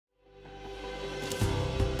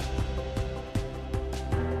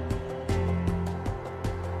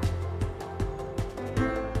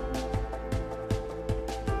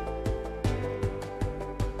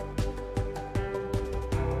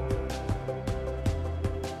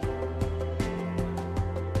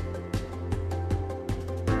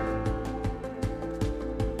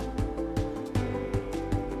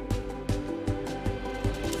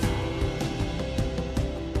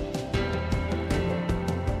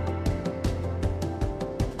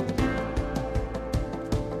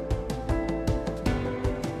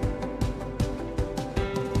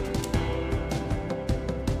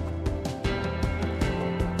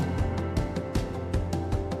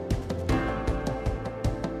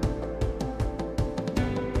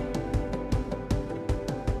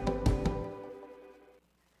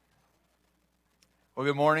Well,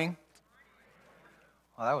 good morning.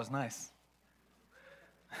 Well, that was nice.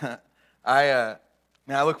 I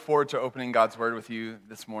look forward to opening God's Word with you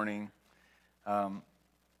this morning. There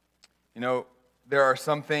are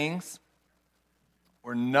some things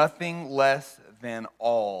where nothing less than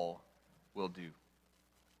all will do.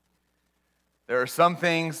 There are some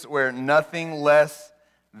things where nothing less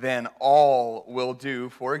than all will do.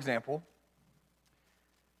 For example,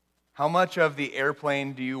 how much of the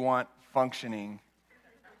airplane do you want functioning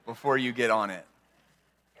before you get on it?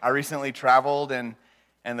 I recently traveled, and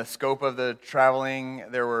the scope of the traveling,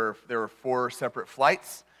 there were 4 separate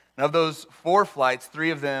flights. And of those 4 flights, 3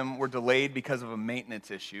 of them were delayed because of a maintenance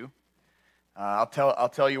issue. I'll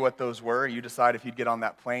tell you what those were. You decide if you'd get on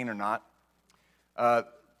that plane or not.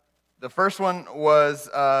 The first one was,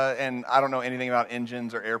 and I don't know anything about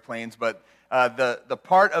engines or airplanes, but the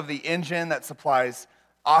part of the engine that supplies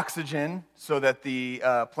oxygen so that the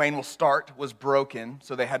plane will start was broken,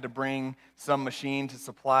 so they had to bring some machine to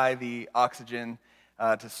supply the oxygen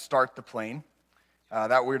to start the plane.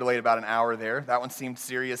 That we were delayed about an hour there. That one seemed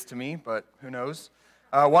serious to me, but who knows.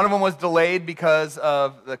 One of them was delayed because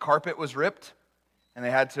of the carpet was ripped, and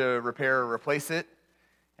they had to repair or replace it,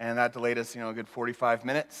 and that delayed us, a good 45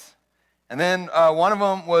 minutes. And then one of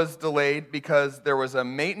them was delayed because there was a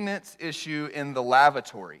maintenance issue in the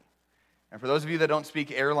lavatory. And for those of you that don't speak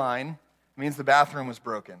airline, it means the bathroom was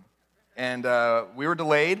broken. And we were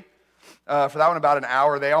delayed for that one about an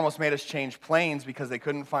hour. They almost made us change planes because they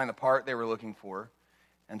couldn't find the part they were looking for.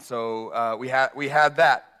 And so we had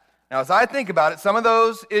that. Now, as I think about it, some of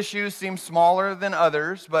those issues seem smaller than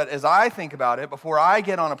others. But as I think about it, before I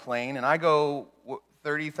get on a plane and I go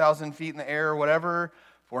 30,000 feet in the air or whatever,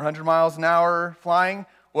 400 miles an hour flying,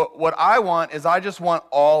 what I want is I just want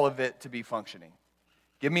all of it to be functioning.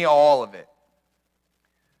 Give me all of it.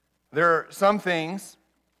 There are some things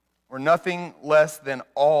where nothing less than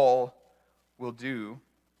all will do.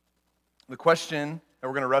 The question that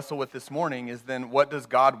we're going to wrestle with this morning is then, what does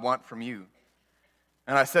God want from you?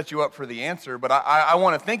 And I set you up for the answer, but I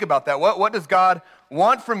want to think about that. What does God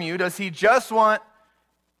want from you? Does He just want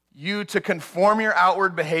you to conform your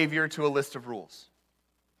outward behavior to a list of rules?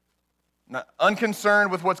 Not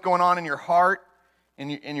unconcerned with what's going on in your heart,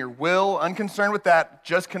 in your will, unconcerned with that,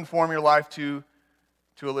 just conform your life to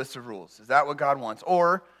a list of rules. Is that what God wants?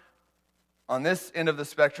 Or, on this end of the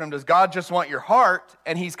spectrum, does God just want your heart,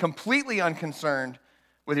 and He's completely unconcerned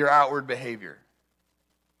with your outward behavior?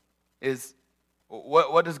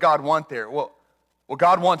 What does God want there? Well,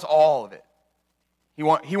 God wants all of it. He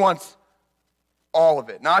wants all of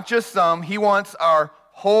it, not just some. He wants our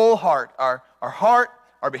whole heart, our heart,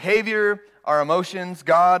 our behavior, our emotions.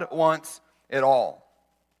 God wants it all.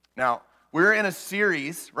 Now, we're in a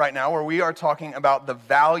series right now where we are talking about the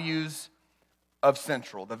values of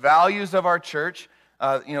Central, the values of our church.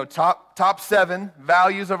 Top 7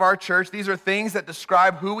 values of our church. These are things that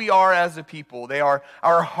describe who we are as a people. They are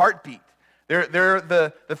our heartbeat. They're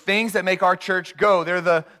the things that make our church go. They're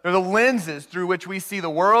the lenses through which we see the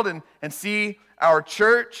world and see our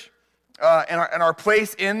church and our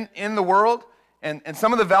place in the world. And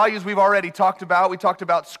some of the values we've already talked about. We talked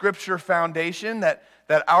about Scripture foundation, that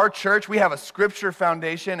our church, we have a Scripture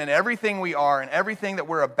foundation, and everything we are and everything that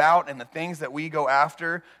we're about and the things that we go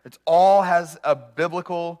after, it all has a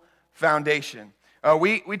biblical foundation.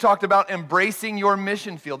 We talked about embracing your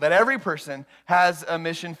mission field, that every person has a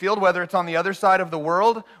mission field, whether it's on the other side of the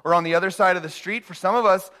world or on the other side of the street. For some of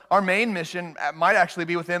us, our main mission might actually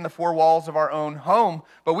be within the 4 walls of our own home,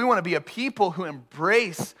 but we want to be a people who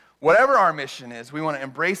embrace whatever our mission is. We want to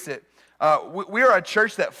embrace it. We are a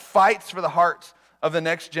church that fights for the hearts of the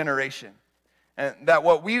next generation. And that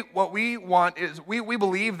what we want is, we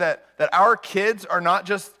believe that our kids are not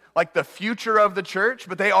just like the future of the church,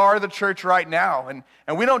 but they are the church right now.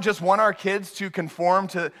 And we don't just want our kids to conform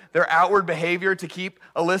to their outward behavior to keep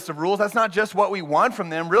a list of rules. That's not just what we want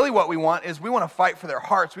from them. Really what we want is we want to fight for their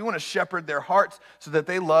hearts. We want to shepherd their hearts so that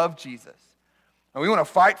they love Jesus. And we want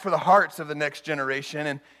to fight for the hearts of the next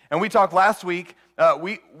generation. And we talked last week,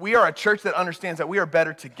 we are a church that understands that we are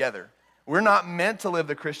better together. We're not meant to live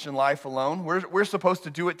the Christian life alone. We're supposed to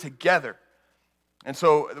do it together. And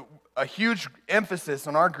so a huge emphasis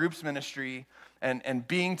on our groups ministry and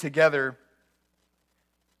being together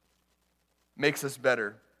makes us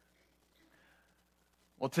better.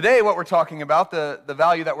 Well, today what we're talking about, the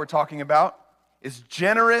value that we're talking about, is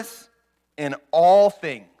generous in all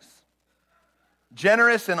things.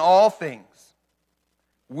 Generous in all things.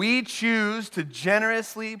 We choose to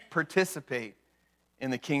generously participate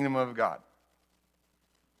in the kingdom of God.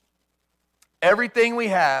 Everything we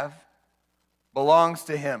have belongs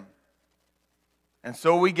to Him. And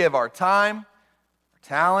so we give our time, our our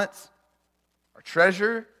talents, our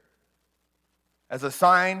treasure, as a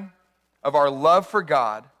sign of our love for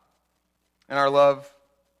God and our love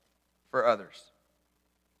for others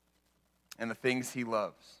and the things He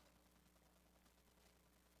loves.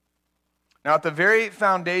 Now, at the very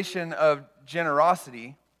foundation of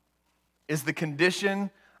generosity is the condition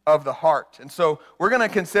of the heart. And so we're going to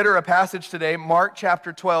consider a passage today, Mark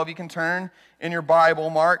chapter 12. You can turn in your Bible,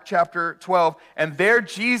 Mark chapter 12. And there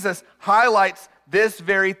Jesus highlights this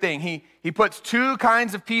very thing. He puts two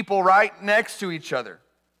kinds of people right next to each other.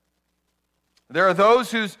 There are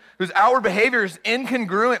those whose outward behavior is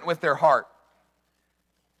incongruent with their heart.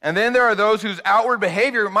 And then there are those whose outward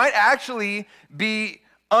behavior might actually be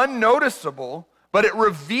unnoticeable, but it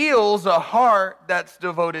reveals a heart that's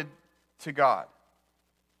devoted to God.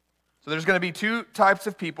 So there's going to be two types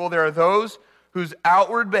of people. There are those whose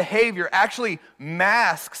outward behavior actually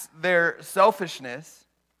masks their selfishness.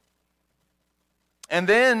 And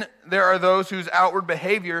then there are those whose outward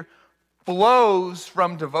behavior flows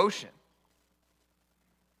from devotion.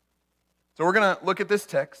 So we're going to look at this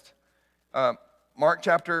text, Mark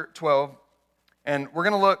chapter 12, and we're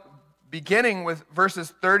going to look beginning with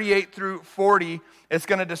verses 38 through 40. It's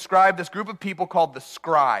going to describe this group of people called the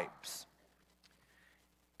scribes.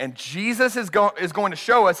 And Jesus is going to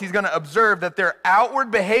show us, he's going to observe that their outward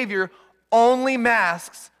behavior only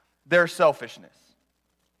masks their selfishness.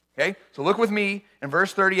 Okay? So look with me in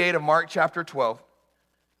verse 38 of Mark chapter 12.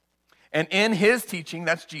 And in his teaching,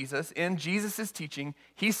 that's Jesus, in Jesus' teaching,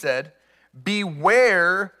 he said,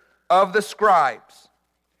 "Beware of the scribes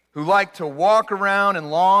who like to walk around in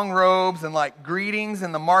long robes and like greetings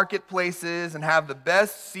in the marketplaces and have the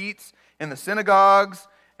best seats in the synagogues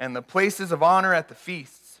and the places of honor at the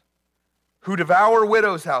feasts, who devour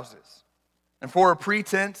widows' houses and for a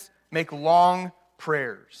pretense make long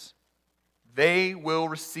prayers. They will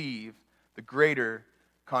receive the greater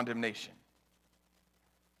condemnation."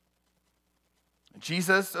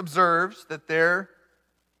 Jesus observes that their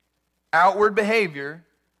outward behavior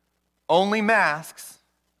only masks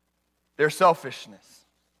their selfishness.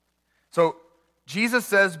 So Jesus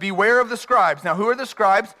says, beware of the scribes. Now, who are the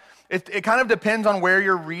scribes? It kind of depends on where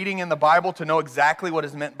you're reading in the Bible to know exactly what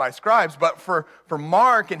is meant by scribes. But for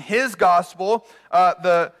Mark and his gospel,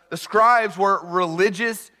 the scribes were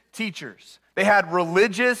religious teachers. They had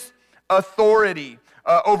religious authority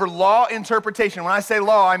over law interpretation. When I say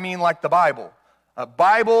law, I mean like the Bible.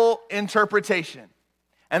 Bible interpretation.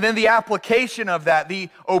 And then the application of that, the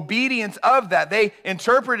obedience of that. They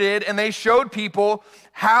interpreted and they showed people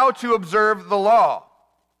how to observe the law.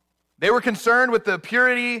 They were concerned with the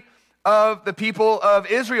purity of the people of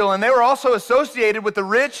Israel, and they were also associated with the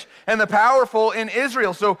rich and the powerful in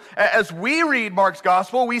Israel. So as we read Mark's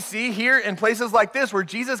gospel, we see here in places like this where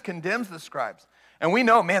Jesus condemns the scribes. And we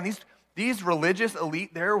know, man, these religious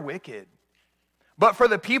elite, they're wicked. But for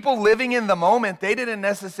the people living in the moment, they didn't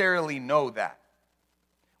necessarily know that.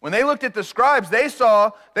 When they looked at the scribes, they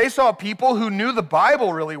saw people who knew the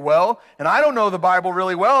Bible really well, and I don't know the Bible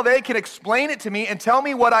really well. They can explain it to me and tell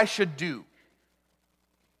me what I should do.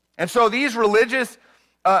 And so these religious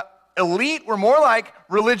elite were more like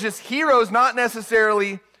religious heroes, not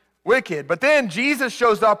necessarily wicked. But then Jesus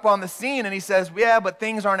shows up on the scene and he says, yeah, but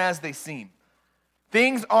things aren't as they seem.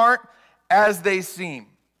 Things aren't as they seem.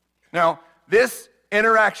 Now, this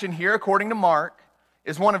interaction here, according to Mark,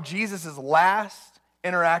 is one of Jesus' last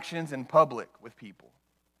interactions in public with people.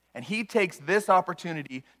 And he takes this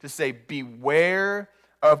opportunity to say, beware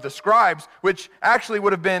of the scribes, which actually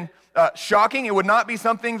would have been shocking. It would not be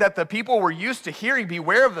something that the people were used to hearing.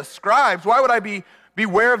 Beware of the scribes. Why would I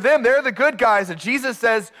beware of them? They're the good guys. And Jesus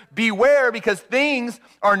says, beware, because things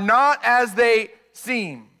are not as they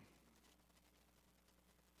seem.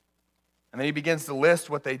 And then he begins to list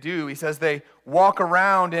what they do. He says they walk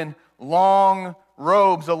around in long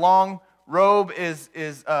robes. A long robe is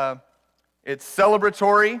it's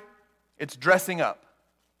celebratory. It's dressing up.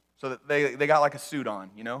 So that they got like a suit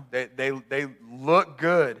on, you know. They look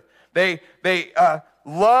good. They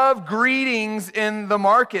love greetings in the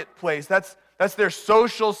marketplace. That's their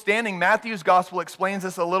social standing. Matthew's gospel explains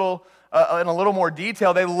this in a little more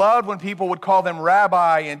detail. They loved when people would call them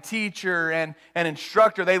rabbi and teacher and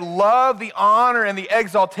instructor. They loved the honor and the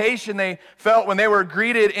exaltation they felt when they were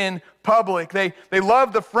greeted in public. They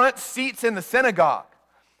loved the front seats in the synagogue.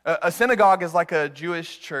 A synagogue is like a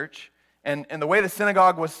Jewish church. And the way the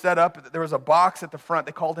synagogue was set up, there was a box at the front.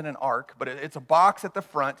 They called it an ark, but it's a box at the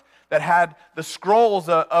front that had the scrolls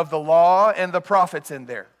of the law and the prophets in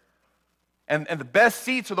there. And the best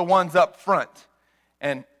seats are the ones up front.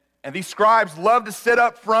 And these scribes loved to sit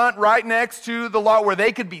up front right next to the law where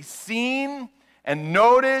they could be seen and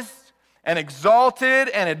noticed and exalted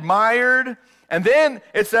and admired. And then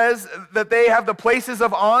it says that they have the places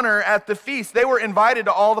of honor at the feast. They were invited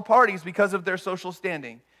to all the parties because of their social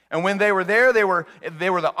standing. And when they were there, they were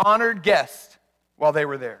the honored guest while they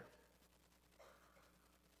were there.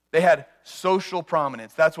 They had social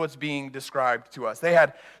prominence. That's what's being described to us. They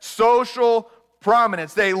had social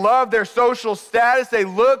prominence. They loved their social status. They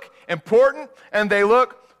look important and they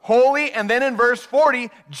look holy. And then in verse 40,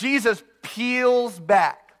 Jesus peels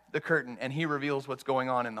back the curtain and he reveals what's going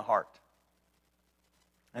on in the heart.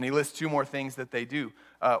 And he lists two more things that they do.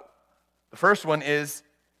 The first one is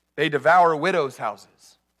they devour widows'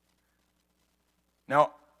 houses.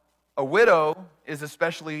 Now, a widow is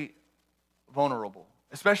especially vulnerable,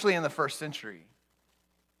 especially in the first century.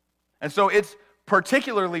 And so it's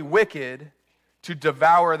particularly wicked to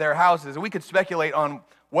devour their houses. And we could speculate on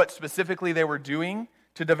what specifically they were doing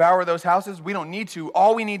to devour those houses. We don't need to.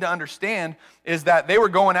 All we need to understand is that they were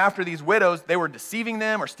going after these widows. They were deceiving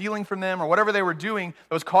them or stealing from them or whatever they were doing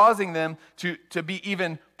that was causing them to be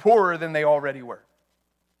even poorer than they already were.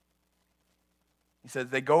 He says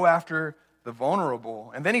they go after the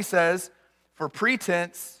vulnerable. And then he says, for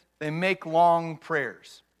pretense, they make long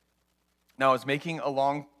prayers. Now, is making a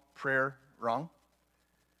long prayer wrong?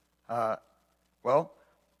 Well,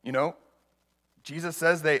 you know, Jesus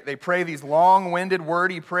says they pray these long-winded,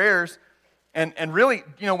 wordy prayers. And really,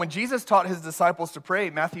 you know, when Jesus taught his disciples to pray,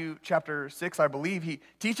 Matthew chapter 6, I believe, he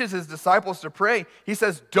teaches his disciples to pray. He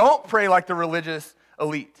says, don't pray like the religious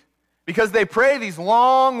elite. Because they pray these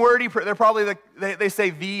long, wordy prayers. They're probably, they say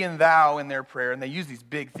thee and thou in their prayer. And they use these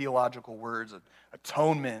big theological words of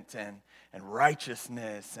atonement and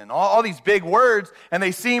righteousness and all these big words. And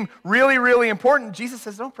they seem really, really important. Jesus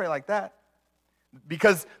says, don't pray like that.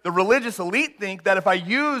 Because the religious elite think that if I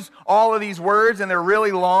use all of these words and they're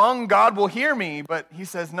really long, God will hear me. But he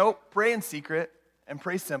says, nope, pray in secret and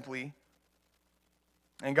pray simply,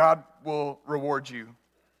 and God will reward you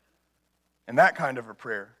in that kind of a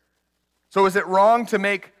prayer. So is it wrong to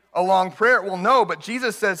make a long prayer? Well, no, but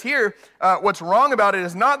Jesus says here, what's wrong about it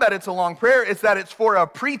is not that it's a long prayer, it's that it's for a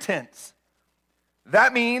pretense.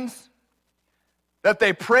 That means that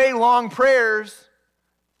they pray long prayers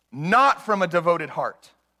not from a devoted heart.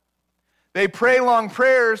 They pray long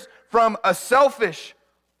prayers from a selfish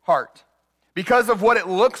heart because of what it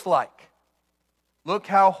looks like. Look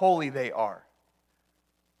how holy they are.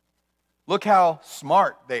 Look how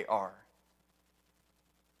smart they are.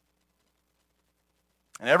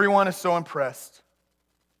 And everyone is so impressed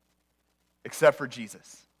except for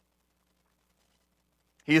Jesus.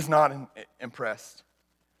 He is not impressed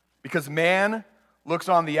because man looks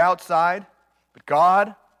on the outside, but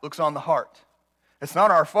God looks on the heart. It's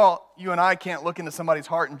not our fault. You and I can't look into somebody's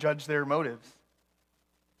heart and judge their motives.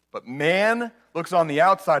 But man looks on the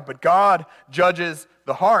outside, but God judges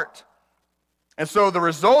the heart. And so the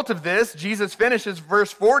result of this, Jesus finishes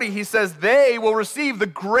verse 40, he says, they will receive the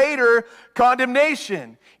greater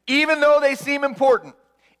condemnation, even though they seem important,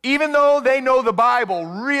 even though they know the Bible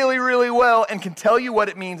really, really well and can tell you what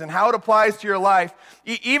it means and how it applies to your life,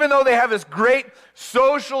 even though they have this great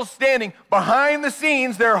social standing, behind the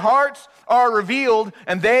scenes, their hearts are revealed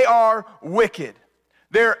and they are wicked.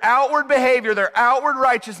 Their outward behavior, their outward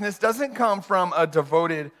righteousness doesn't come from a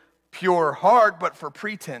devoted, pure heart, but for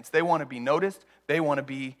pretense. They want to be noticed. They want to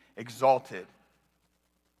be exalted.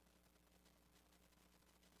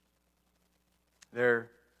 Their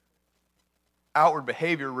outward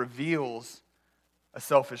behavior reveals a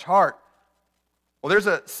selfish heart. Well, there's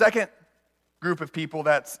a second group of people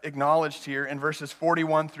that's acknowledged here in verses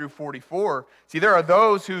 41 through 44. See, there are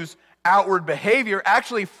those whose outward behavior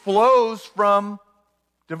actually flows from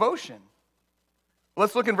devotion.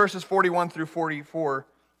 Let's look in verses 41 through 44.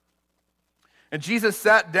 And Jesus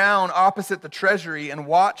sat down opposite the treasury and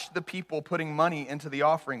watched the people putting money into the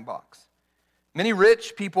offering box. Many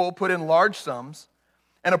rich people put in large sums,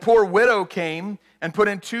 and a poor widow came and put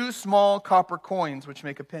in 2 small copper coins, which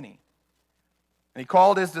make a penny. And he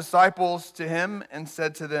called his disciples to him and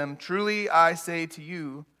said to them, truly I say to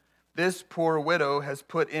you, this poor widow has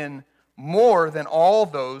put in more than all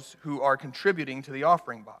those who are contributing to the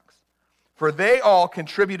offering box. For they all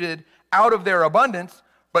contributed out of their abundance,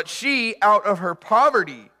 but she, out of her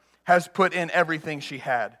poverty, has put in everything she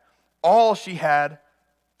had, all she had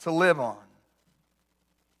to live on.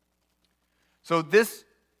 So this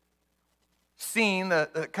scene,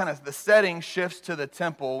 the kind of the setting shifts to the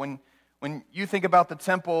temple. When you think about the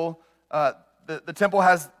temple, the temple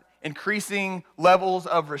has increasing levels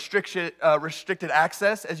of restricted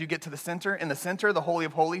access as you get to the center. In the center, the Holy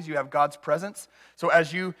of Holies, you have God's presence. So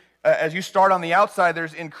as you start on the outside,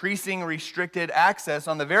 there's increasing restricted access.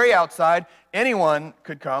 On the very outside, anyone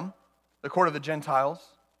could come. the court of the Gentiles.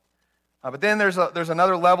 But then there's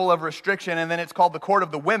another level of restriction, and then it's called the court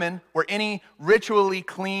of the women, where any ritually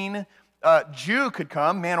clean Jew could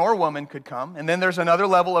come, man or woman could come. And then there's another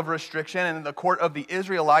level of restriction, and the court of the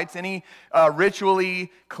Israelites, any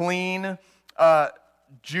ritually clean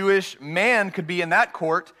Jewish man could be in that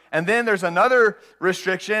court. And then there's another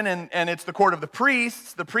restriction, and it's the court of the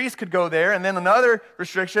priests. The priest could go there, and then another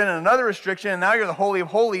restriction, and now you're the Holy of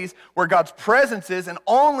Holies, where God's presence is, and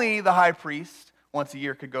only the high priest once a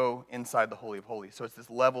year could go inside the Holy of Holies. So it's this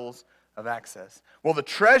levels of access. Well, the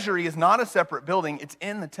treasury is not a separate building. It's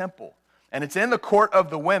in the temple, and it's in the court of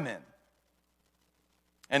the women.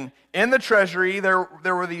 And in the treasury, there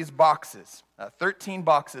were these boxes, 13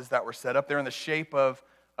 boxes that were set up there in the shape of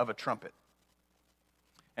a trumpet.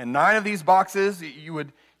 And 9 of these boxes, you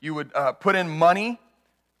would put in money,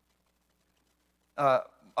 a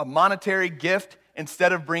monetary gift,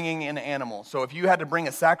 instead of bringing in an animal. So if you had to bring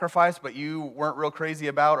a sacrifice, but you weren't real crazy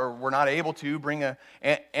about or were not able to bring an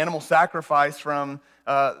animal sacrifice from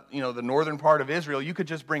the northern part of Israel, you could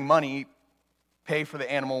just bring money, pay for the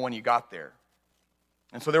animal when you got there.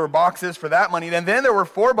 And so there were boxes for that money. And then there were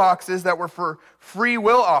 4 boxes that were for free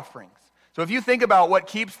will offerings. So if you think about what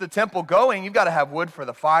keeps the temple going, you've got to have wood for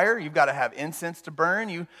the fire. You've got to have incense to burn.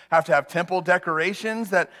 You have to have temple decorations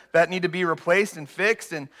that need to be replaced and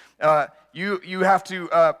fixed. And you have to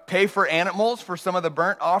pay for animals for some of the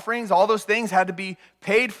burnt offerings. All those things had to be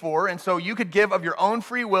paid for. And so you could give of your own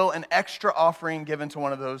free will an extra offering given to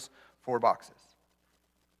one of those 4 boxes.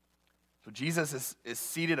 So Jesus is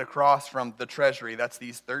seated across from the treasury. That's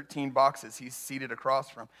these 13 boxes he's seated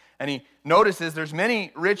across from. And he notices there's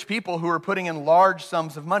many rich people who are putting in large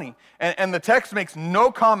sums of money. And the text makes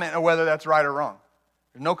no comment on whether that's right or wrong.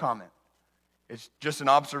 There's no comment. It's just an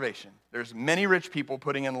observation. There's many rich people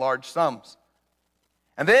putting in large sums.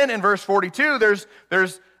 And then in verse 42, there's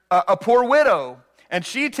a poor widow. And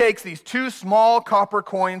she takes these 2 small copper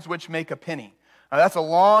coins which make a penny. Now that's a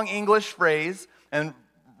long English phrase, and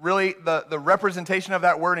really, the representation of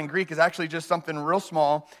that word in Greek is actually just something real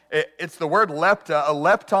small. It's the word lepta. A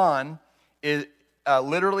lepton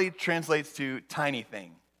literally translates to tiny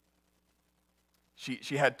thing.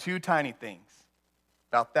 She had 2 tiny things,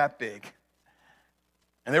 about that big.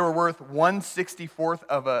 And they were worth 1/64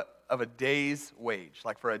 of a day's wage.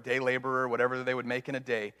 Like for a day laborer, whatever they would make in a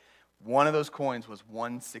day, one of those coins was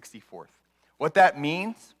 1/64. What that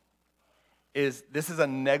means is this is a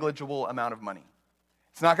negligible amount of money.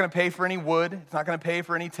 It's not going to pay for any wood. It's not going to pay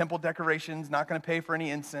for any temple decorations. Not going to pay for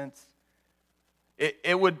any incense.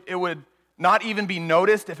 It would not even be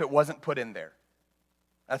noticed if it wasn't put in there.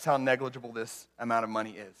 That's how negligible this amount of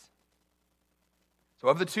money is. So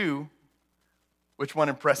of the 2, which one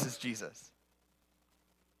impresses Jesus?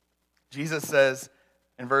 Jesus says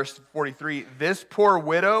in verse 43, "This poor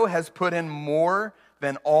widow has put in more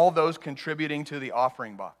than all those contributing to the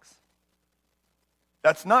offering box."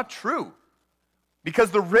 That's not true.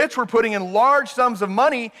 Because the rich were putting in large sums of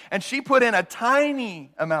money, and she put in a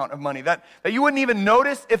tiny amount of money that you wouldn't even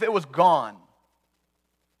notice if it was gone.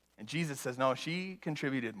 And Jesus says, no, she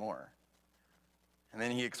contributed more. And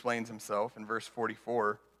then he explains himself in verse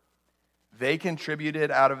 44. They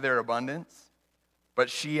contributed out of their abundance, but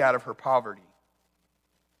she out of her poverty.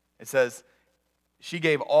 It says, she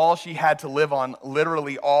gave all she had to live on,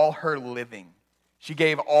 literally all her living. She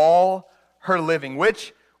gave all her living,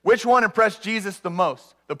 Which one impressed Jesus the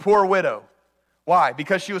most? The poor widow. Why?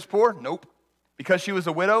 Because she was poor? Nope. Because she was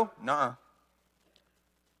a widow? Nuh-uh.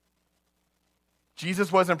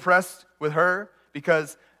 Jesus was impressed with her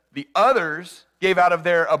because the others gave out of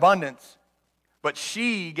their abundance, but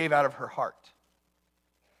she gave out of her heart.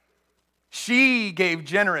 She gave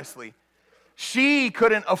generously. She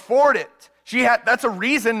couldn't afford it. That's a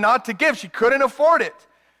reason not to give. She couldn't afford it.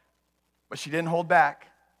 But she didn't hold back.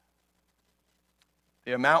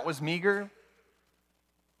 The amount was meager,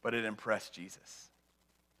 but it impressed Jesus.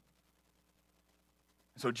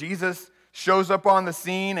 So Jesus shows up on the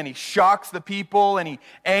scene, and he shocks the people, and he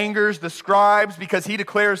angers the scribes because he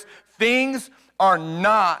declares things are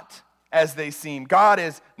not as they seem. God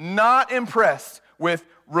is not impressed with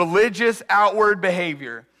religious outward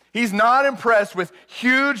behavior. He's not impressed with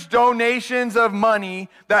huge donations of money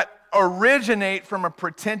that originate from a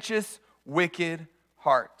pretentious, wicked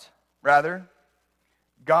heart. Rather,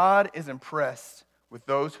 God is impressed with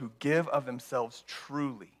those who give of themselves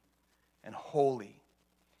truly and wholly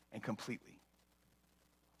and completely.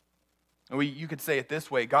 You could say it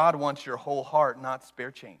this way: God wants your whole heart, not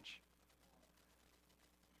spare change.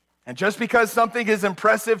 And just because something is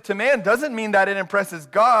impressive to man doesn't mean that it impresses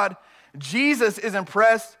God. Jesus is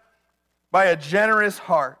impressed by a generous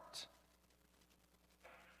heart.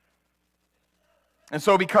 And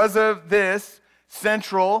so because of this,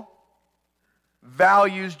 Central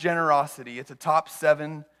values generosity. It's a top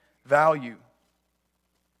 7 value.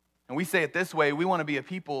 And we say it this way: we want to be a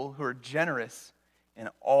people who are generous in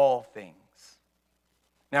all things.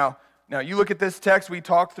 Now you look at this text, we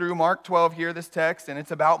talked through Mark 12 here, this text, and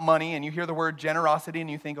it's about money, and you hear the word generosity, and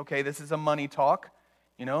you think, okay, this is a money talk.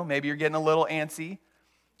 Maybe you're getting a little antsy.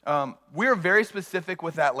 We're very specific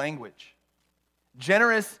with that language.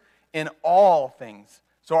 Generous in all things.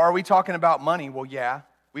 So are we talking about money? Well, yeah,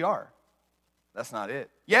 we are. That's not it.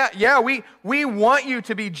 Yeah, we want you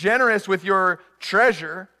to be generous with your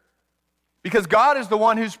treasure because God is the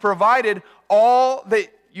one who's provided all that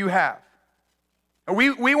you have.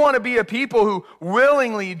 We want to be a people who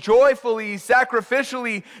willingly, joyfully,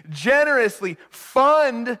 sacrificially, generously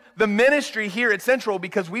fund the ministry here at Central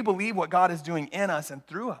because we believe what God is doing in us and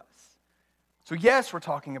through us. So yes, we're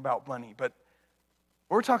talking about money, but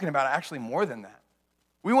we're talking about actually more than that.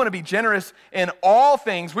 We want to be generous in all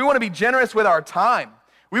things. We want to be generous with our time.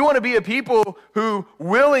 We want to be a people who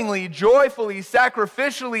willingly, joyfully,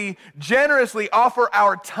 sacrificially, generously offer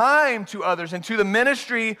our time to others and to the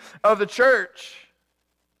ministry of the church.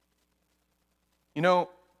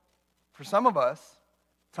 For some of us,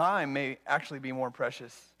 time may actually be more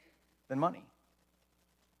precious than money.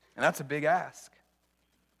 And that's a big ask.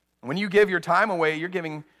 When you give your time away, you're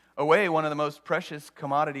giving away one of the most precious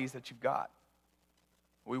commodities that you've got.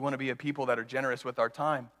 We want to be a people that are generous with our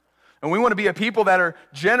time. And we want to be a people that are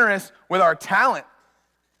generous with our talent.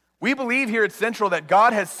 We believe here at Central that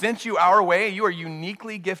God has sent you our way. You are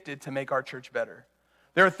uniquely gifted to make our church better.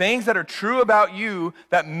 There are things that are true about you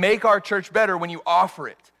that make our church better when you offer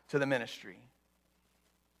it to the ministry.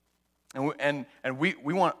 And we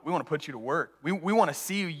want to put you to work. We want to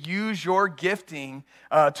see you use your gifting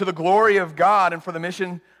to the glory of God and for the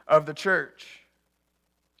mission of the church.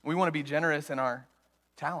 We want to be generous in our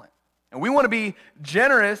talent. And we want to be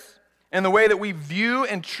generous in the way that we view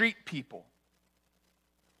and treat people.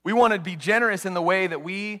 We want to be generous in the way that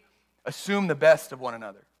we assume the best of one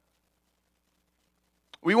another.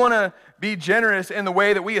 We want to be generous in the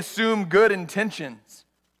way that we assume good intentions.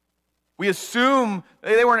 We assume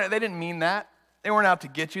they didn't mean that. They weren't out to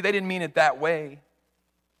get you. They didn't mean it that way.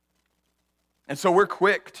 And so we're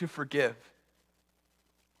quick to forgive.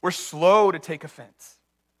 We're slow to take offense.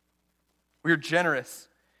 We are generous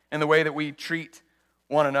in the way that we treat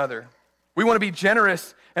one another. We want to be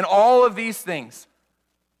generous in all of these things.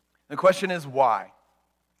 The question is why?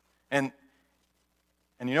 And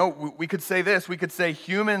we could say this. We could say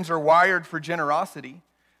humans are wired for generosity.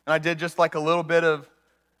 And I did just like a little bit of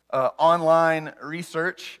online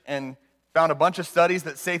research and found a bunch of studies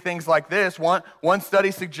that say things like this. One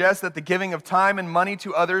study suggests that the giving of time and money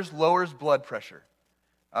to others lowers blood pressure.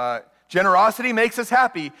 Generosity makes us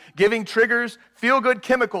happy. Giving triggers feel-good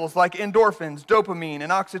chemicals like endorphins, dopamine,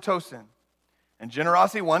 and oxytocin. And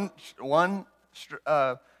generosity, one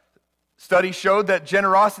study showed that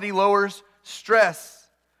generosity lowers stress.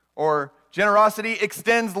 Or generosity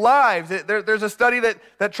extends lives. There's a study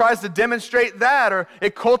that tries to demonstrate that, or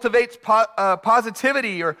it cultivates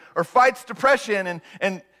positivity or fights depression.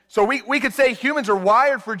 And so we could say humans are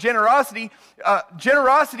wired for generosity.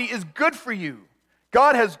 Generosity is good for you.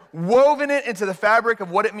 God has woven it into the fabric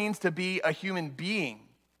of what it means to be a human being.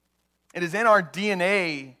 It is in our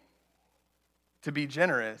DNA to be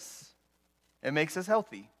generous. It makes us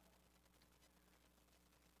healthy.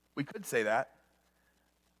 We could say that.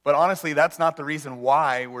 But honestly, that's not the reason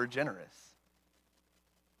why we're generous.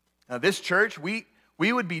 Now, this church, we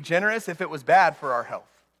would be generous if it was bad for our health.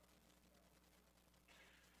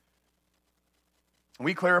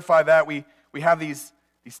 We clarify that. We have these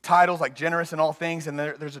titles like generous in all things, and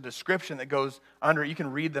there's a description that goes under it. You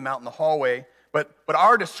can read them out in the hallway. But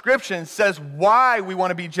our description says why we want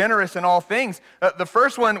to be generous in all things. The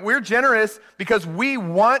first one, we're generous because we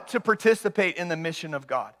want to participate in the mission of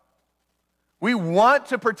God. We want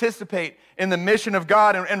to participate in the mission of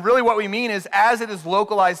God. And really what we mean is as it is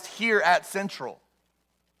localized here at Central.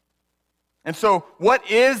 And so what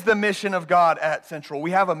is the mission of God at Central?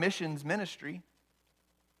 We have a missions ministry.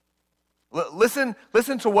 Listen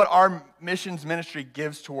to what our missions ministry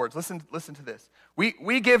gives towards. Listen to this.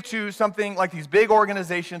 We give to something like these big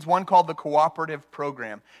organizations, one called the Cooperative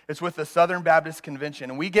Program. It's with the Southern Baptist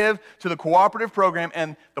Convention. And we give to the Cooperative Program,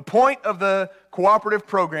 and the point of the Cooperative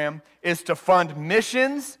Program is to fund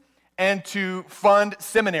missions and to fund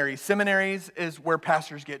seminaries. Seminaries is where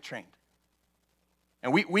pastors get trained.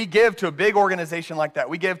 And we give to a big organization like that.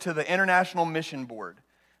 We give to the International Mission Board.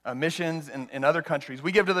 Missions in other countries.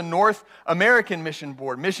 We give to the North American Mission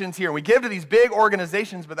Board, missions here. We give to these big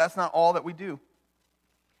organizations, but that's not all that we do.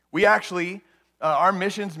 We actually our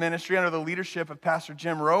missions ministry under the leadership of Pastor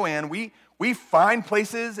Jim Rowan, we find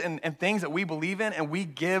places and things that we believe in, and we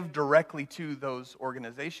give directly to those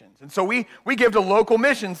organizations. And so we give to local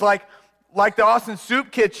missions like the Austin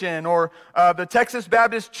Soup Kitchen or the Texas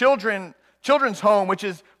Baptist Children's Home, which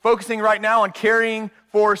is focusing right now on caring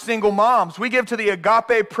for single moms. We give to the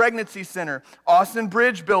Agape Pregnancy Center, Austin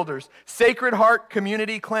Bridge Builders, Sacred Heart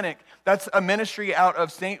Community Clinic. That's a ministry out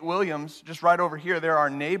of St. Williams, just right over here. They're our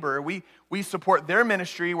neighbor. We support their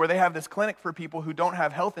ministry where they have this clinic for people who don't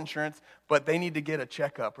have health insurance, but they need to get a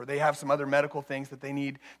checkup, or they have some other medical things that they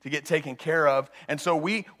need to get taken care of. And so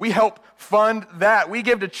we help fund that. We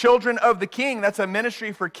give to Children of the King. That's a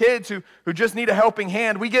ministry for kids who just need a helping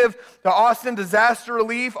hand. We give to Austin Disaster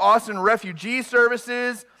Relief, Austin Refugee Services,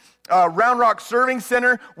 Round Rock Serving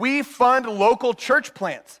Center. We fund local church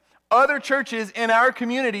plants. Other churches in our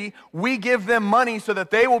community, we give them money so that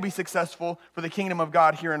they will be successful for the kingdom of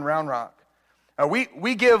God here in Round Rock.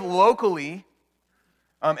 We give locally,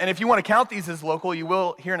 and if you want to count these as local, you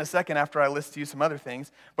will here in a second after I list to you some other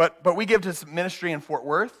things. But we give to some ministry in Fort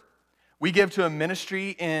Worth. We give to a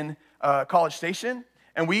ministry in College Station.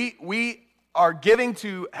 And we are giving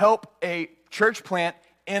to help a church plant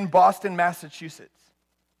in Boston, Massachusetts.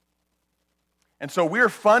 And so we're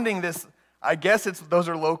funding this. I guess those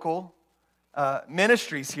are local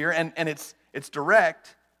ministries here, and it's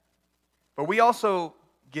direct. But we also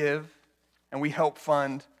give and we help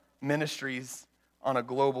fund ministries on a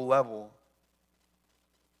global level.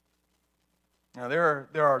 Now there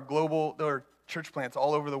are church plants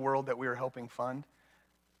all over the world that we are helping fund,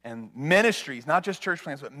 and ministries, not just church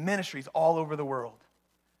plants, but ministries all over the world.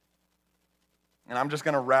 And I'm just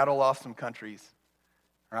going to rattle off some countries.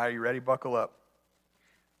 All right, are you ready? Buckle up.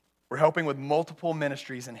 We're helping with multiple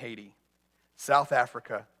ministries in Haiti, South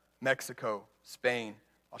Africa, Mexico, Spain,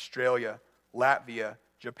 Australia, Latvia,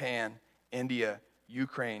 Japan, India,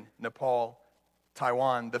 Ukraine, Nepal,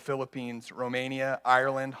 Taiwan, the Philippines, Romania,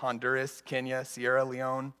 Ireland, Honduras, Kenya, Sierra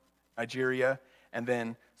Leone, Nigeria, and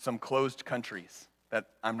then some closed countries that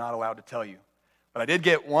I'm not allowed to tell you. But I did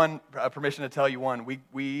get permission to tell you one.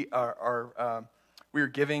 We are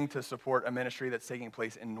giving to support a ministry that's taking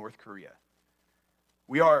place in North Korea.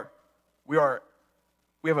 We have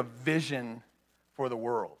a vision for the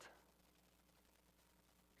world.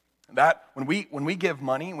 That when we give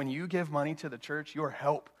money, when you give money to the church,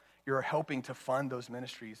 you're helping to fund those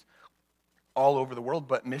ministries all over the world.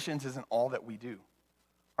 But missions isn't all that we do.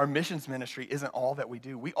 Our missions ministry isn't all that we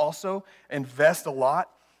do. We also invest a lot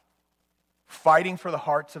fighting for the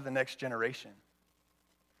hearts of the next generation.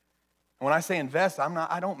 And when I say invest,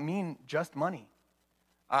 I don't mean just money.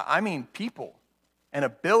 I mean people and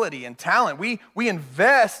ability and talent. We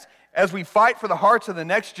invest as we fight for the hearts of the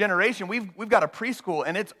next generation. We've got a preschool,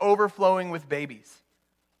 and it's overflowing with babies.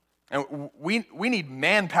 And we need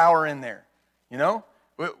manpower in there, you know?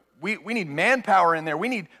 We need manpower in there. We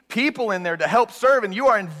need people in there to help serve, and you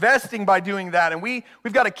are investing by doing that. And we've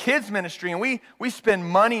got a kids ministry, and we spend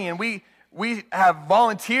money, and we have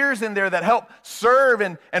volunteers in there that help serve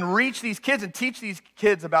and reach these kids and teach these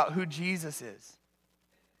kids about who Jesus is.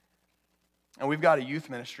 And we've got a youth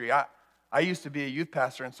ministry. I used to be a youth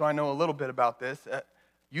pastor, and so I know a little bit about this.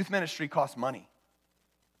 Youth ministry costs money.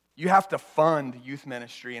 You have to fund youth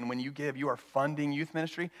ministry, and when you give, you are funding youth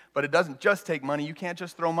ministry, but it doesn't just take money. You can't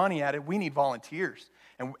just throw money at it. We need volunteers.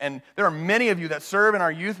 And there are many of you that serve in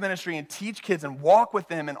our youth ministry and teach kids and walk with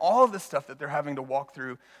them and all of the stuff that they're having to walk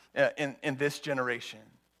through in this generation.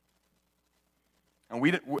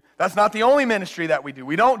 And that's not the only ministry that we do.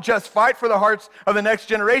 We don't just fight for the hearts of the next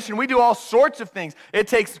generation. We do all sorts of things. It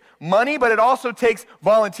takes money, but it also takes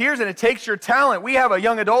volunteers, and it takes your talent. We have a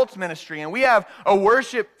young adults ministry, and we have a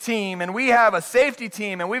worship team, and we have a safety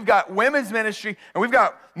team, and we've got women's ministry, and we've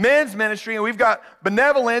got men's ministry, and we've got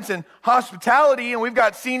benevolence and hospitality, and we've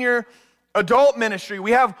got senior adult ministry.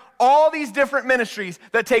 We have all these different ministries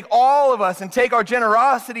that take all of us and take our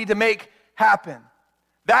generosity to make happen.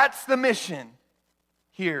 That's the mission.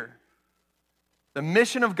 Here, the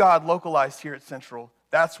mission of God localized here at Central,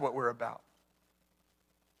 that's what we're about.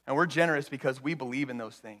 And we're generous because we believe in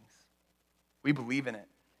those things. We believe in it.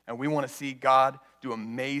 And we want to see God do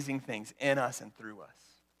amazing things in us and through us.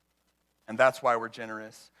 And that's why we're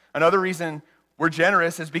generous. Another reason we're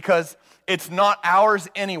generous is because it's not ours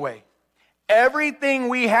anyway. Everything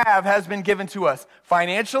we have has been given to us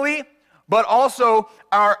financially, but also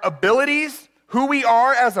our abilities, who we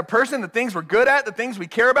are as a person, the things we're good at, the things we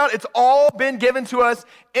care about, it's all been given to us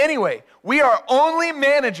anyway. We are only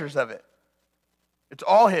managers of it. It's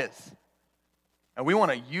all His. And we want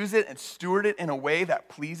to use it and steward it in a way that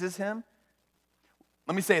pleases Him.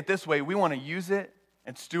 Let me say it this way. We want to use it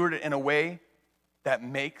and steward it in a way that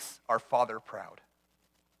makes our Father proud.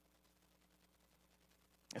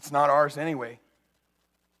 It's not ours anyway.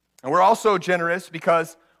 And we're also generous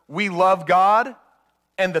because we love God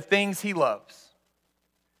and the things He loves.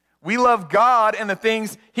 We love God and the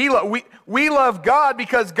things He loves. We love God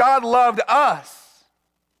because God loved us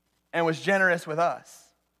and was generous with us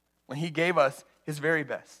when He gave us His very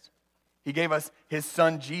best. He gave us His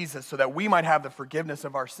Son Jesus so that we might have the forgiveness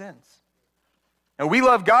of our sins. And we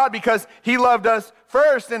love God because He loved us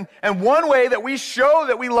first. And one way that we show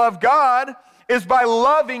that we love God is by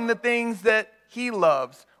loving the things that He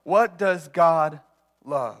loves. What does God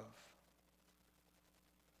love?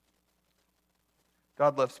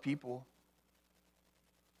 God loves people.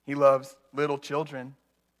 He loves little children.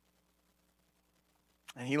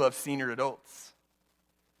 And He loves senior adults.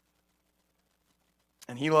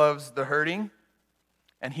 And He loves the hurting.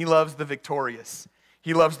 And He loves the victorious.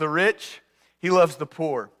 He loves the rich. He loves the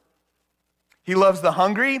poor. He loves the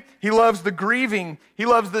hungry. He loves the grieving. He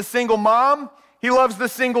loves the single mom. He loves the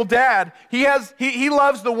single dad. He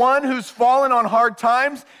loves the one who's fallen on hard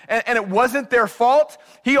times and it wasn't their fault.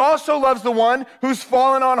 He also loves the one who's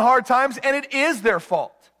fallen on hard times and it is their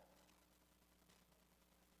fault.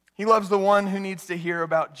 He loves the one who needs to hear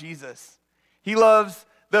about Jesus. He loves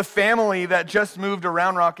the family that just moved to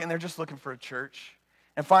Round Rock and they're just looking for a church.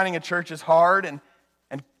 And finding a church is hard and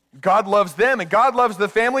God loves them. And God loves the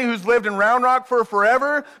family who's lived in Round Rock for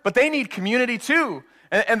forever, but they need community too.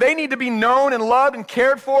 And they need to be known and loved and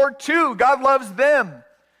cared for too. God loves them.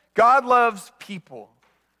 God loves people.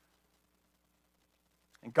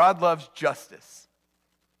 And God loves justice.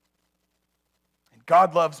 And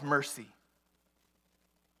God loves mercy.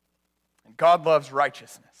 And God loves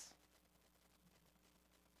righteousness.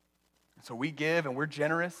 And so we give and we're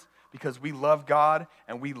generous because we love God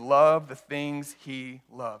and we love the things He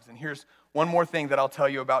loves. And here's one more thing that I'll tell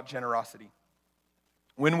you about generosity.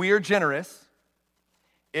 When we are generous,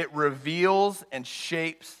 it reveals and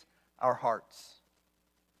shapes our hearts.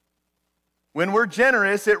 When we're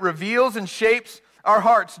generous, it reveals and shapes our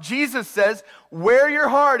hearts. Jesus says, where your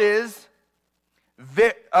heart is,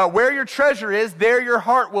 where your treasure is, there your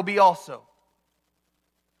heart will be also.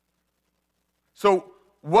 So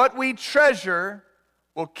what we treasure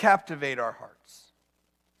will captivate our hearts.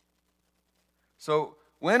 So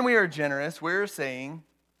when we are generous, we're saying,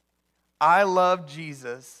 I love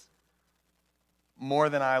Jesus more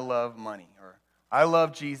than I love money. Or I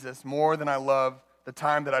love Jesus more than I love the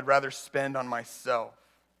time that I'd rather spend on myself.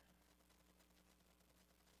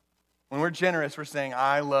 When we're generous, we're saying,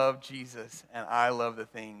 I love Jesus and I love the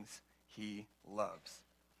things He loves.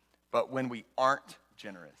 But when we aren't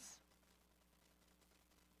generous,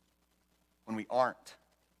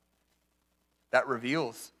 that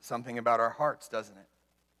reveals something about our hearts, doesn't it?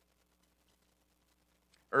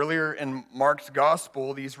 Earlier in Mark's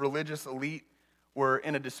gospel, these religious elite were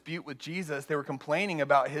in a dispute with Jesus. They were complaining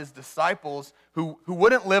about His disciples who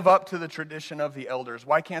wouldn't live up to the tradition of the elders.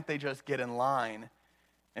 Why can't they just get in line?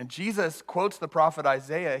 And Jesus quotes the prophet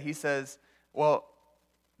Isaiah. He says, well,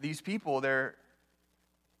 these people, they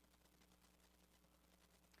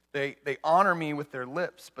honor me with their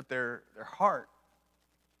lips, but their heart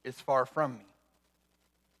is far from me.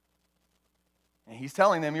 And He's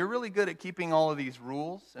telling them, you're really good at keeping all of these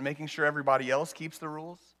rules and making sure everybody else keeps the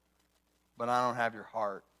rules, but I don't have your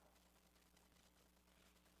heart.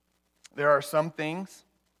 There are some things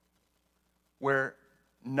where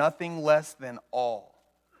nothing less than all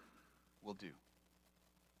will do.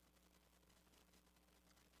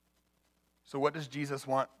 So what does Jesus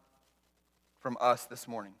want from us this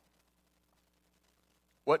morning?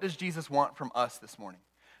 What does Jesus want from us this morning?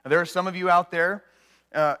 Now, there are some of you out there,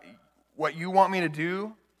 what you want me to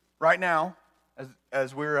do right now,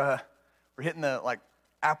 as we're hitting the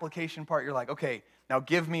application part, you're like, okay, now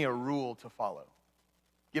give me a rule to follow.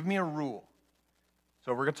 Give me a rule.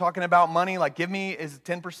 So we're talking about money, give me, is it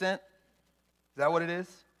 10%? Is that what it is?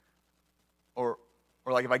 Or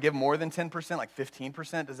if I give more than 10%,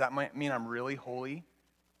 15%, does that mean I'm really holy?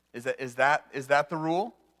 Is that the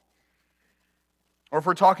rule? Or if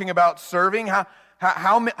we're talking about serving,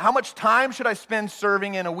 how much time should I spend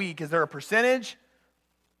serving in a week? Is there a percentage?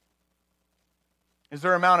 Is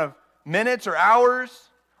there an amount of minutes or hours?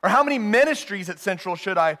 Or how many ministries at Central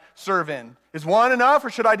should I serve in? Is one enough or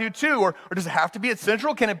should I do two? Or does it have to be at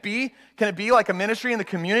Central? Can it be like a ministry in the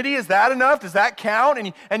community? Is that enough? Does that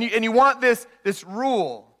count? And you want this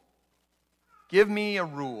rule. Give me a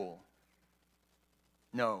rule.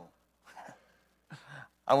 No.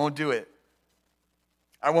 I won't do it.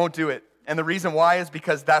 I won't do it. And the reason why is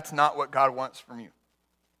because that's not what God wants from you.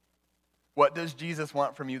 What does Jesus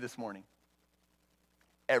want from you this morning?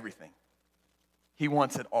 Everything. He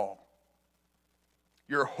wants it all.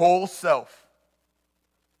 Your whole self.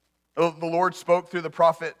 The Lord spoke through the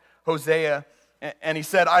prophet Hosea, and he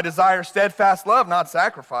said, I desire steadfast love, not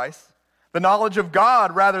sacrifice, the knowledge of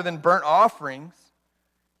God rather than burnt offerings.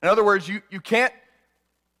 In other words, you can't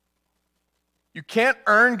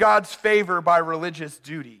earn God's favor by religious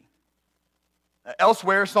duty.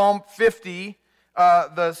 Elsewhere, Psalm 50,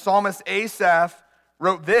 the psalmist Asaph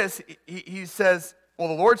wrote this. He says, the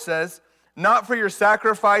Lord says, not for your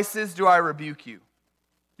sacrifices do I rebuke you.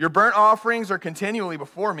 Your burnt offerings are continually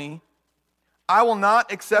before me. I will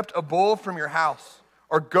not accept a bull from your house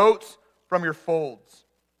or goats from your folds.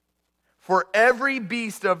 For every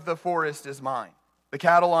beast of the forest is mine, the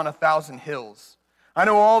cattle on 1,000 hills. I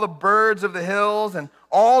know all the birds of the hills, and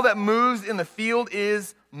all that moves in the field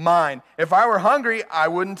is mine. If I were hungry, I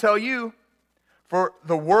wouldn't tell you, for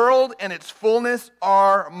the world and its fullness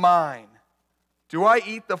are mine. Do I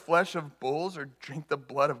eat the flesh of bulls or drink the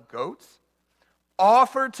blood of goats?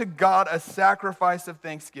 Offer to God a sacrifice of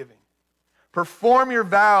thanksgiving. Perform your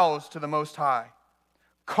vows to the Most High.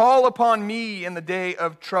 Call upon me in the day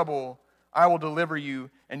of trouble. I will deliver you,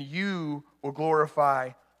 and you will glorify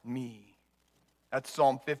me. That's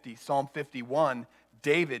Psalm 50. Psalm 51,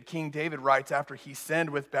 King David writes after he sinned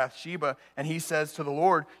with Bathsheba, and he says to the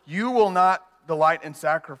Lord, you will not delight in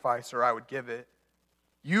sacrifice, or I would give it.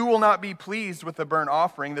 You will not be pleased with the burnt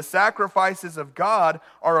offering. The sacrifices of God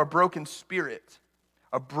are a broken spirit,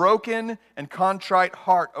 a broken and contrite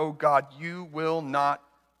heart, O God, you will not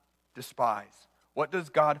despise. What does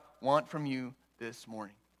God want from you this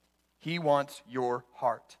morning? He wants your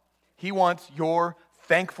heart. He wants your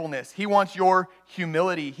thankfulness. He wants your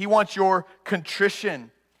humility. He wants your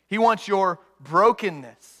contrition. He wants your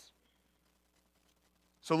brokenness.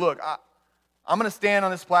 So look, I'm going to stand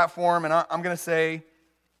on this platform and I'm going to say,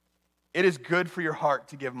 it is good for your heart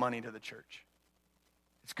to give money to the church.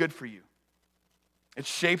 It's good for you. It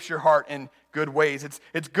shapes your heart in good ways.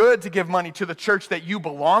 It's good to give money to the church that you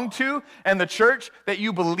belong to and the church that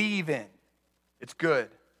you believe in. It's good.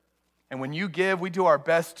 And when you give, we do our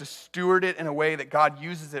best to steward it in a way that God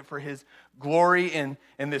uses it for His glory in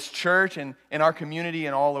this church and in our community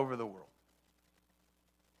and all over the world.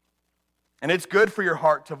 And it's good for your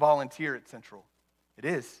heart to volunteer at Central. It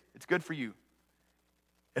is. It's good for you.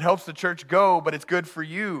 It helps the church go, but it's good for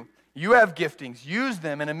you. You have giftings. Use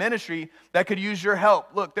them in a ministry that could use your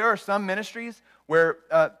help. Look, there are some ministries where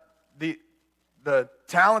the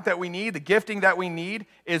talent that we need, the gifting that we need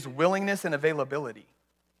is willingness and availability.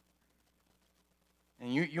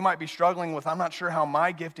 And you might be struggling with, I'm not sure how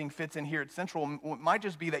my gifting fits in here at Central. It might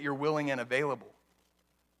just be that you're willing and available.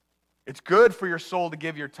 It's good for your soul to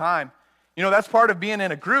give your time. You know, that's part of being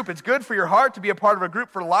in a group. It's good for your heart to be a part of a group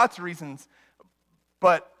for lots of reasons.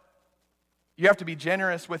 But you have to be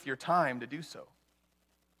generous with your time to do so.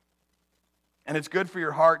 And it's good for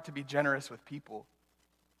your heart to be generous with people,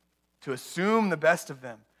 to assume the best of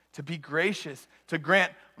them, to be gracious, to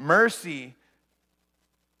grant mercy,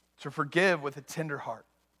 to forgive with a tender heart.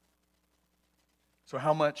 So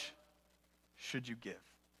how much should you give?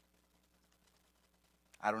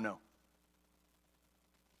 I don't know.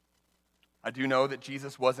 I do know that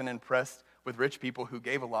Jesus wasn't impressed with rich people who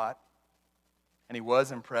gave a lot, and He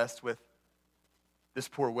was impressed with this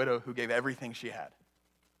poor widow who gave everything she had.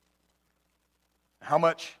 How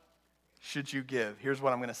much should you give? Here's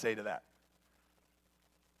what I'm going to say to that.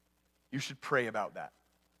 You should pray about that.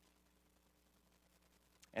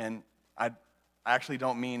 And I actually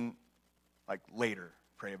don't mean like later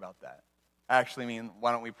pray about that. I actually mean,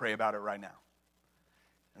 why don't we pray about it right now?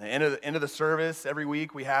 At the end of the service, every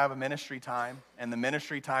week we have a ministry time, and the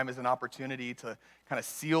ministry time is an opportunity to kind of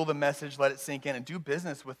seal the message, let it sink in, and do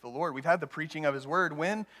business with the Lord. We've had the preaching of His Word.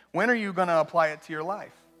 When are you going to apply it to your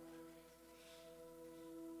life?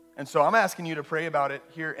 And so I'm asking you to pray about it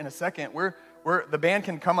here in a second. The band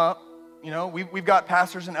can come up. You know, we've got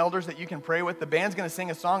pastors and elders that you can pray with. The band's going to sing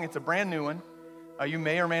a song. It's a brand new one. You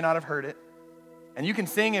may or may not have heard it. And you can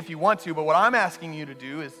sing if you want to, but what I'm asking you to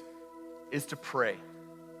do is to pray.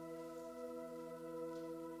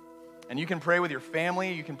 And you can pray with your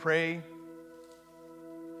family. You can pray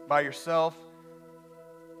by yourself.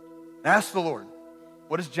 Ask the Lord,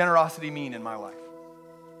 what does generosity mean in my life?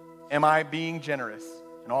 Am I being generous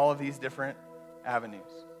in all of these different avenues?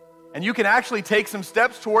 And you can actually take some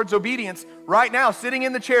steps towards obedience right now, sitting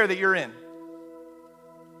in the chair that you're in.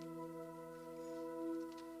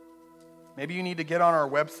 Maybe you need to get on our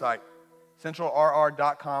website,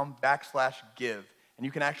 centralrr.com/give. And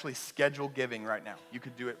you can actually schedule giving right now. You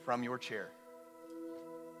could do it from your chair.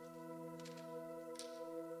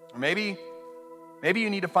 Or maybe you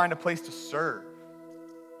need to find a place to serve.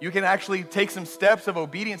 You can actually take some steps of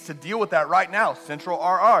obedience to deal with that right now.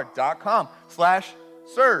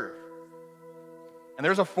 centralrr.com/serve. And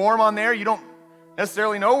there's a form on there. You don't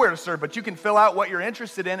necessarily know where to serve, but you can fill out what you're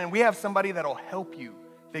interested in, and we have somebody that'll help you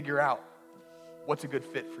figure out what's a good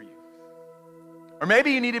fit for you. Or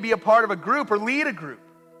maybe you need to be a part of a group or lead a group.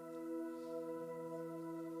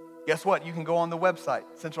 Guess what? You can go on the website,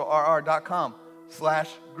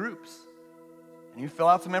 centralrr.com/groups. And you fill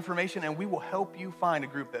out some information, and we will help you find a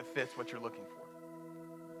group that fits what you're looking for.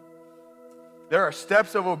 There are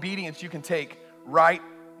steps of obedience you can take right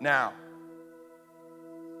now.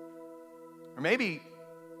 Or maybe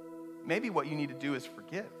what you need to do is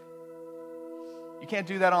forgive. You can't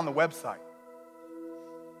do that on the website.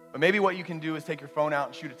 But maybe what you can do is take your phone out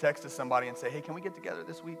and shoot a text to somebody and say, hey, can we get together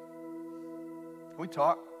this week? Can we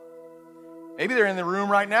talk? Maybe they're in the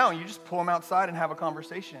room right now, and you just pull them outside and have a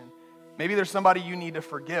conversation. Maybe there's somebody you need to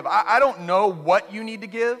forgive. I don't know what you need to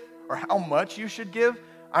give or how much you should give.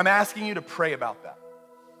 I'm asking you to pray about that.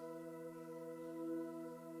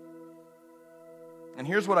 And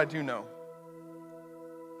here's what I do know.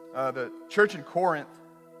 The church in Corinth,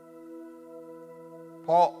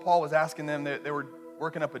 Paul was asking them, they were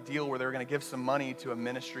working up a deal where they were going to give some money to a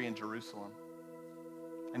ministry in Jerusalem.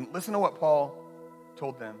 And listen to what Paul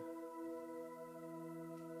told them.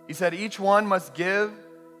 He said, each one must give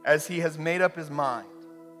as he has made up his mind,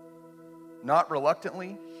 not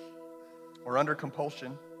reluctantly or under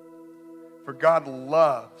compulsion, for God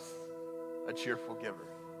loves a cheerful giver.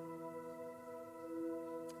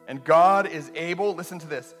 And God is able, listen to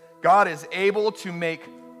this, God is able to make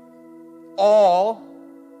all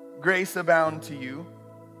grace abound to you,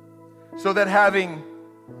 so that having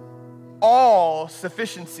all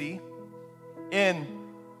sufficiency in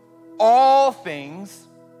all things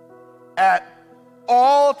at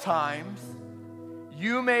all times,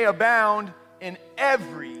 you may abound in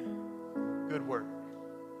every good work.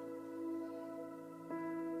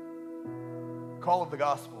 The call of the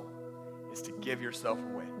gospel is to give yourself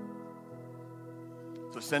away.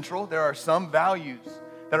 So Central, there are some values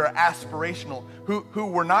that are aspirational, who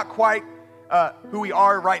we're not quite who we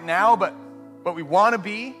are right now, but we want to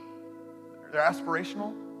be. They're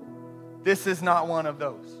aspirational. This is not one of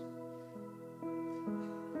those.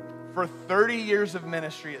 For 30 years of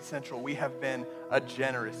ministry at Central, we have been a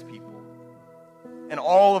generous people. In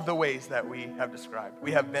all of the ways that we have described,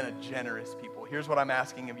 we have been a generous people. Here's what I'm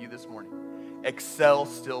asking of you this morning. Excel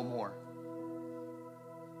still more.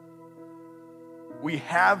 We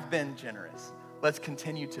have been generous. Let's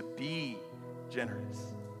continue to be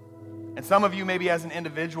generous. And some of you, maybe as an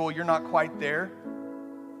individual, you're not quite there.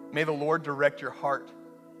 May the Lord direct your heart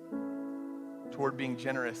toward being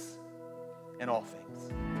generous in all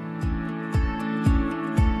things.